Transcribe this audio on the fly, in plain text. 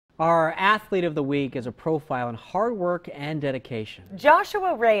Our athlete of the week is a profile in hard work and dedication.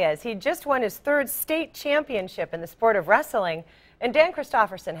 Joshua Reyes, he just won his third state championship in the sport of wrestling. And Dan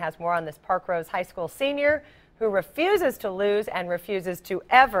Christopherson has more on this Parkrose High School senior who refuses to lose and refuses to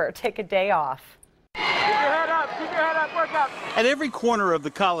ever take a day off. Keep your head up, work up. At every corner of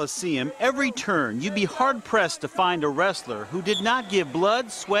the Coliseum, every turn, you'd be hard-pressed to find a wrestler who did not give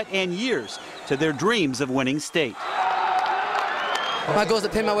blood, sweat, and years to their dreams of winning state. My goal is to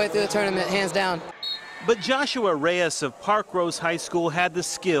pin my way through the tournament, hands down. But Joshua Reyes of Parkrose High School had the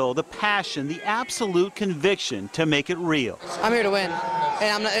skill, the passion, the absolute conviction to make it real. I'm here to win,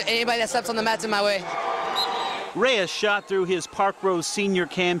 and anybody that steps on the mat's in my way. Reyes shot through his Parkrose senior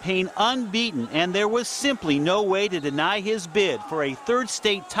campaign unbeaten, and there was simply no way to deny his bid for a third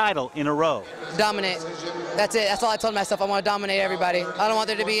state title in a row. Dominate. That's it. That's all I told myself. I want to dominate everybody. I don't want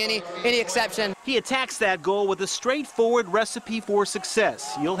there to be any exception. He attacks that goal with a straightforward recipe for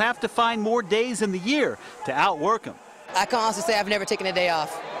success. You'll have to find more days in the year to outwork him. I can honestly say I've never taken a day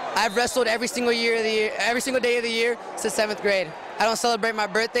off. I've wrestled every single day of the year since 7th grade. I don't celebrate my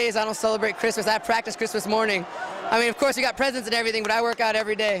birthdays. I don't celebrate Christmas. I practice Christmas morning. I mean, of course, we got presents and everything, but I work out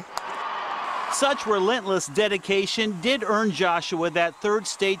every day. Such relentless dedication did earn Joshua that third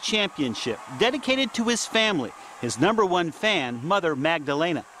state championship, dedicated to his family, his #1 fan, Mother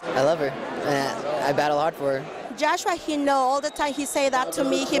Magdalena. I love her, and I battle hard for her. Joshua, he know all the time he say that to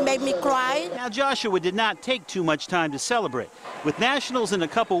me. He made me cry. Now, Joshua did not take too much time to celebrate. With nationals in a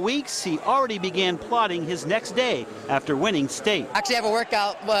couple weeks, he already began plotting his next day after winning state. I actually have a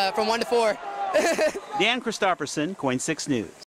workout from 1 to 4. Dan Christopherson, KOIN 6 News.